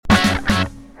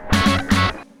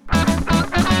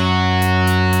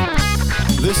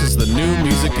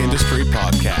Music Industry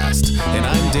Podcast, and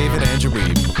I'm David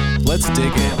Angereeb. Let's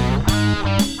dig in.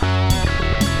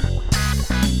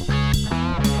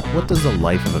 What does the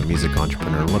life of a music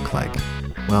entrepreneur look like?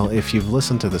 Well, if you've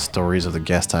listened to the stories of the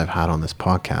guests I've had on this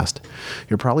podcast,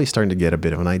 you're probably starting to get a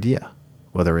bit of an idea.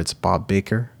 Whether it's Bob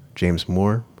Baker, James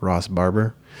Moore, Ross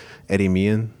Barber, Eddie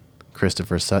Meehan,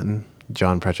 Christopher Sutton,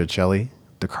 John Petrocelli,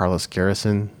 DeCarlos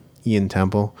Garrison, Ian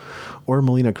Temple, or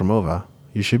Melina Kromova,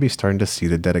 you should be starting to see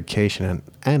the dedication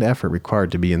and effort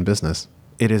required to be in business.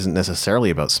 It isn't necessarily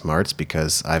about smarts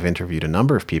because I've interviewed a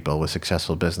number of people with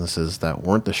successful businesses that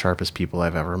weren't the sharpest people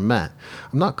I've ever met.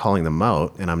 I'm not calling them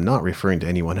out, and I'm not referring to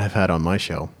anyone I've had on my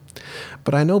show.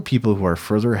 But I know people who are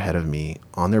further ahead of me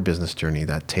on their business journey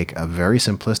that take a very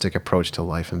simplistic approach to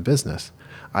life and business.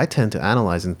 I tend to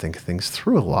analyze and think things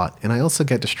through a lot, and I also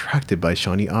get distracted by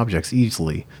shiny objects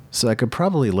easily, so I could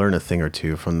probably learn a thing or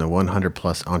two from the 100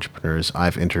 plus entrepreneurs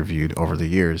I've interviewed over the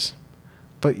years.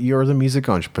 But you're the music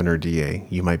entrepreneur, DA,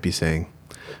 you might be saying.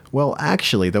 Well,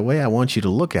 actually, the way I want you to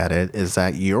look at it is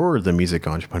that you're the music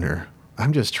entrepreneur.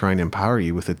 I'm just trying to empower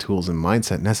you with the tools and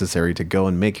mindset necessary to go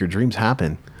and make your dreams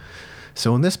happen.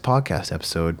 So in this podcast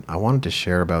episode, I wanted to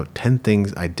share about 10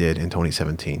 things I did in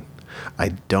 2017. I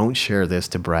don't share this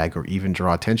to brag or even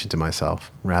draw attention to myself.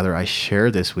 Rather, I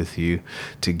share this with you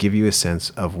to give you a sense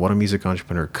of what a music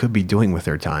entrepreneur could be doing with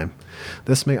their time.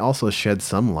 This may also shed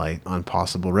some light on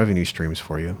possible revenue streams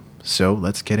for you. So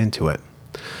let's get into it.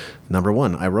 Number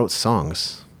 1, I wrote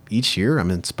songs. Each year, I'm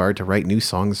inspired to write new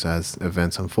songs as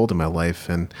events unfold in my life,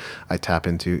 and I tap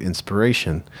into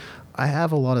inspiration. I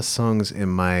have a lot of songs in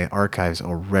my archives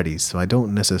already, so I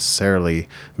don't necessarily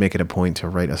make it a point to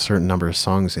write a certain number of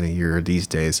songs in a year these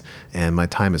days, and my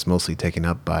time is mostly taken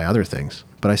up by other things.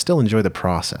 But I still enjoy the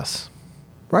process.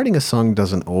 Writing a song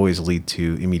doesn't always lead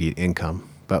to immediate income,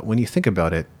 but when you think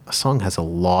about it, a song has a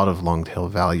lot of long-tail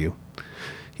value.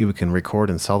 You can record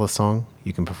and sell the song,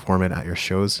 you can perform it at your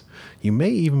shows, you may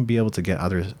even be able to get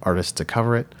other artists to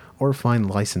cover it, or find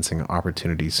licensing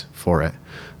opportunities for it.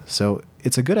 So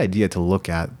it's a good idea to look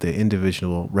at the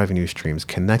individual revenue streams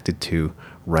connected to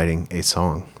writing a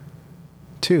song.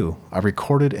 2, I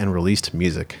recorded and released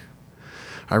music.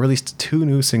 I released 2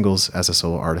 new singles as a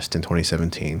solo artist in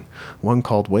 2017, one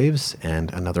called Waves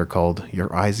and another called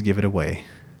Your Eyes Give It Away.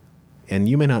 And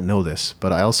you may not know this,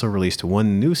 but I also released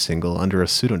one new single under a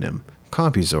pseudonym,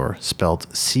 Compuzor, spelled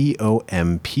Compuxor,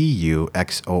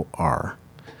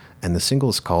 and the single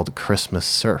is called Christmas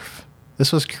Surf.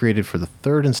 This was created for the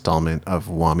 3rd installment of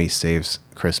Wami Saves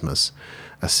Christmas,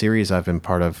 a series I've been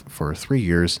part of for 3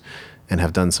 years and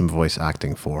have done some voice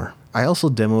acting for. I also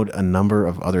demoed a number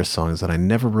of other songs that I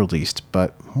never released,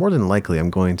 but more than likely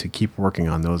I'm going to keep working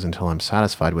on those until I'm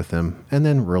satisfied with them and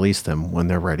then release them when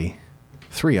they're ready.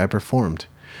 3, I performed.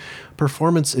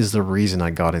 Performance is the reason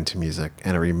I got into music,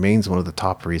 and it remains one of the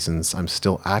top reasons I'm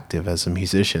still active as a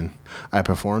musician. I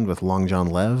performed with Long John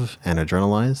Lev and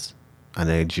Adrenalize, a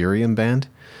Nigerian band.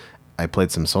 I played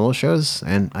some solo shows,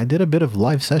 and I did a bit of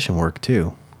live session work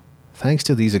too. Thanks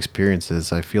to these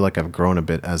experiences, I feel like I've grown a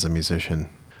bit as a musician.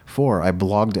 4, I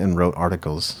blogged and wrote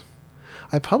articles.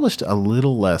 I published a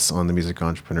little less on the Music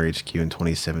Entrepreneur HQ in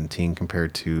 2017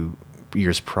 compared to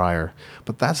years prior,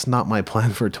 but that's not my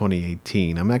plan for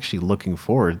 2018. I'm actually looking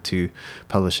forward to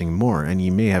publishing more, and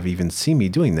you may have even seen me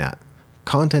doing that.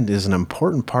 Content is an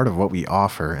important part of what we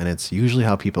offer, and it's usually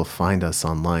how people find us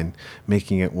online,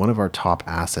 making it one of our top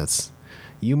assets.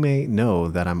 You may know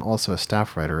that I'm also a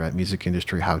staff writer at Music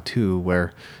Industry How To,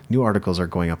 where new articles are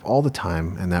going up all the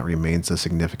time, and that remains a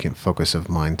significant focus of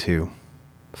mine too.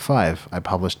 5, I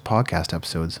published podcast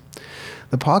episodes.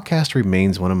 The podcast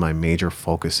remains one of my major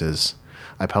focuses.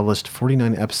 I published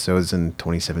 49 episodes in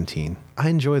 2017. I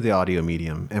enjoy the audio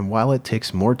medium, and while it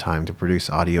takes more time to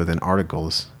produce audio than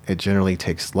articles, it generally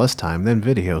takes less time than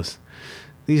videos.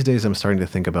 These days I'm starting to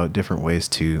think about different ways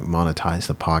to monetize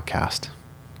the podcast.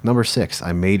 Number 6,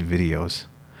 I made videos.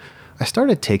 I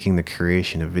started taking the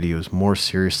creation of videos more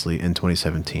seriously in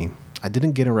 2017. I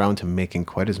didn't get around to making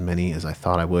quite as many as I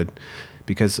thought I would.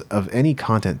 Because of any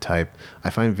content type,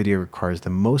 I find video requires the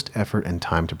most effort and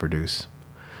time to produce.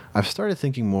 I've started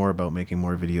thinking more about making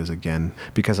more videos again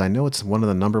because I know it's one of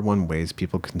the number 1 ways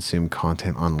people consume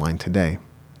content online today.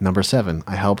 Number 7,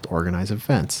 I helped organize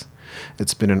events.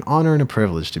 It's been an honor and a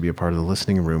privilege to be a part of the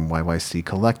Listening Room YYC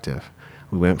Collective.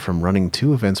 We went from running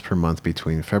 2 events per month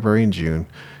between February and June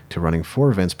to running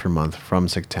 4 events per month from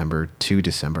September to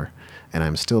December, and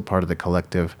I'm still part of the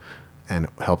collective and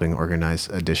helping organize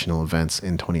additional events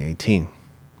in 2018.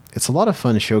 It's a lot of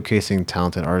fun showcasing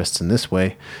talented artists in this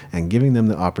way and giving them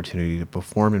the opportunity to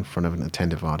perform in front of an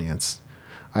attentive audience.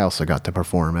 I also got to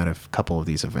perform at a couple of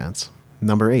these events.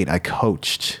 Number 8, I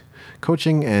coached.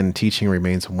 Coaching and teaching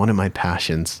remains one of my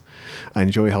passions. I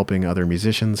enjoy helping other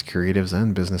musicians, creatives,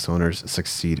 and business owners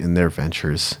succeed in their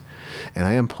ventures. And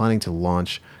I am planning to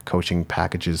launch coaching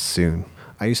packages soon.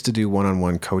 I used to do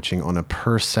one-on-one coaching on a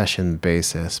per-session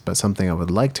basis, but something I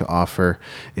would like to offer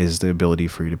is the ability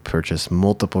for you to purchase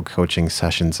multiple coaching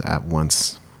sessions at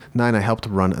once. 9, I helped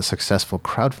run a successful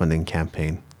crowdfunding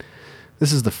campaign.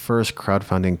 This is the first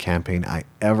crowdfunding campaign I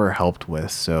ever helped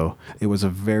with, so it was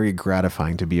very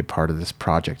gratifying to be a part of this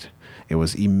project. It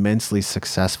was immensely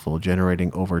successful,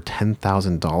 generating over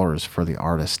 $10,000 for the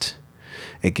artist.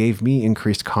 It gave me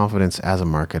increased confidence as a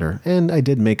marketer, and I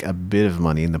did make a bit of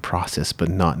money in the process, but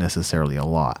not necessarily a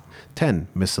lot. 10,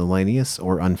 miscellaneous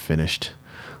or unfinished.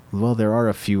 Well, there are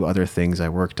a few other things I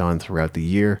worked on throughout the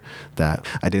year that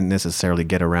I didn't necessarily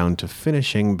get around to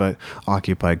finishing, but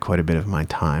occupied quite a bit of my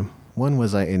time. One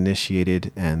was I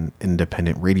initiated an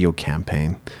independent radio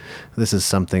campaign. This is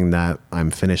something that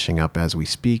I'm finishing up as we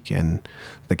speak, and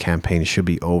the campaign should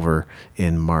be over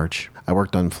in March. I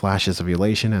worked on Flashes of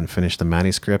Elation and finished the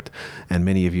manuscript, and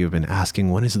many of you have been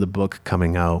asking, when is the book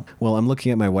coming out? Well, I'm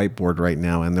looking at my whiteboard right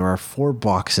now, and there are 4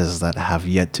 boxes that have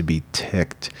yet to be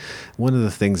ticked. One of the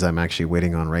things I'm actually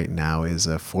waiting on right now is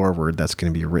a foreword that's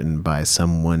going to be written by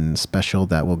someone special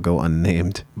that will go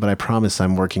unnamed. But I promise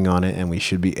I'm working on it, and we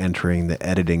should be entering the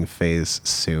editing phase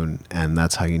soon, and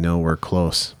that's how you know we're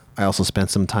close. I also spent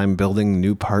some time building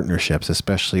new partnerships,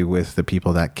 especially with the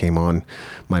people that came on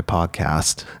my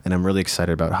podcast, and I'm really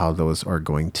excited about how those are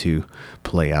going to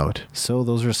play out. So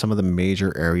those are some of the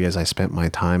major areas I spent my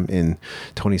time in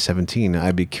 2017.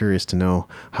 I'd be curious to know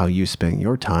how you spent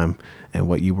your time and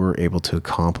what you were able to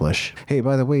accomplish. Hey,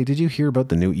 by the way, did you hear about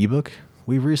the new ebook?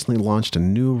 We recently launched a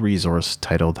new resource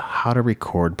titled How to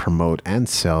Record, Promote, and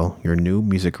Sell Your New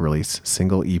Music Release,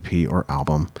 Single, EP, or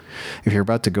Album. If you're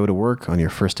about to go to work on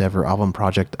your first ever album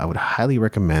project, I would highly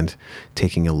recommend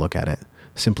taking a look at it.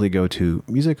 Simply go to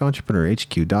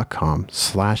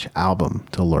musicentrepreneurhq.com/album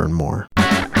to learn more.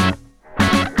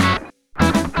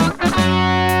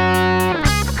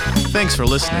 Thanks for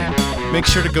listening. Make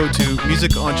sure to go to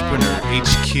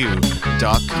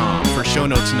musicentrepreneurhq.com for show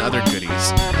notes and other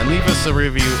goodies, and leave us a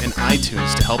review in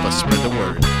iTunes to help us spread the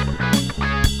word.